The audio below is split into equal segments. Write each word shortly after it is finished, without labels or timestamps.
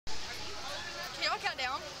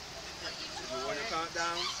down? You want to count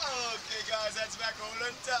down? Okay, guys, that's back all on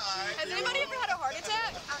time. Has anybody ever had a heart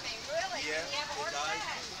attack? I mean, really? Yeah, You have a heart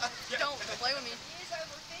attack? Don't play with me. He's over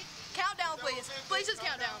 50. Count down, please. Please just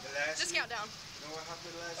count down. Just count down. You know what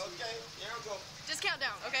happened last week? Okay, here we go. Just count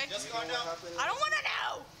down, okay? Just You go know what down. happened I don't want to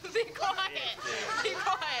know. Be quiet. Be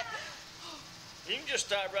quiet. You can just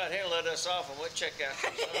stop right here and let us off, and we'll check out the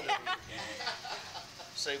sun.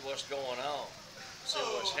 See what's going on. See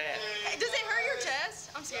what's happening. Hey, does it hurt your chest?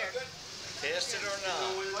 I'm scared. Test it or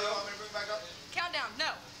not. What do you want me to bring back up? Count down. No.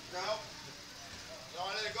 No. You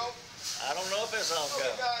want to let it go? I don't know if it's on Okay,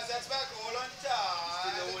 go. guys, that's back all on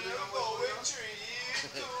time. Still Here we don't go want with 3,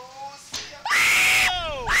 2, 6.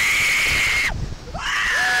 Oh!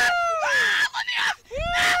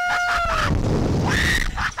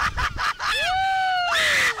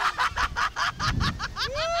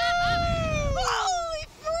 Holy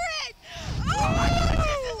frick! Oh my god,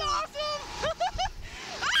 this is awesome!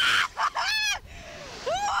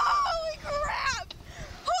 Holy crap!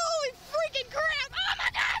 Holy freaking crap! Oh my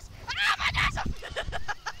gosh! Oh my gosh!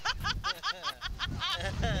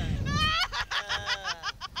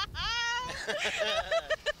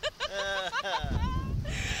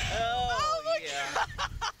 Oh, yeah.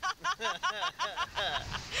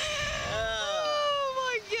 Oh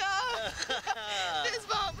my god! Fist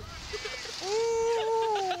bump!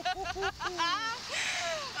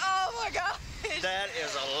 Oh my gosh! That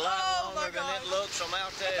is a lot Oh, my longer than it gosh. looks from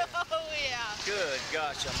out there. Oh yeah! Good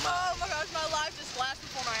gosh, Oh almighty. my gosh, my life just flashed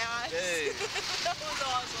before my eyes. Dude. That was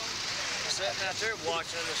awesome. Sitting out there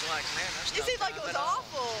watching it, it's like, man, that's It not seemed like it time was at all.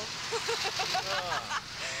 awful. Oh.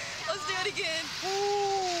 Let's do it again.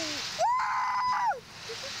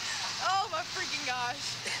 Oh my freaking gosh.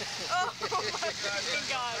 Oh my freaking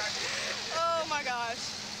gosh. Oh my gosh.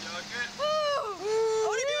 You okay? Woo. I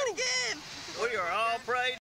want to do it again. We are all prayed.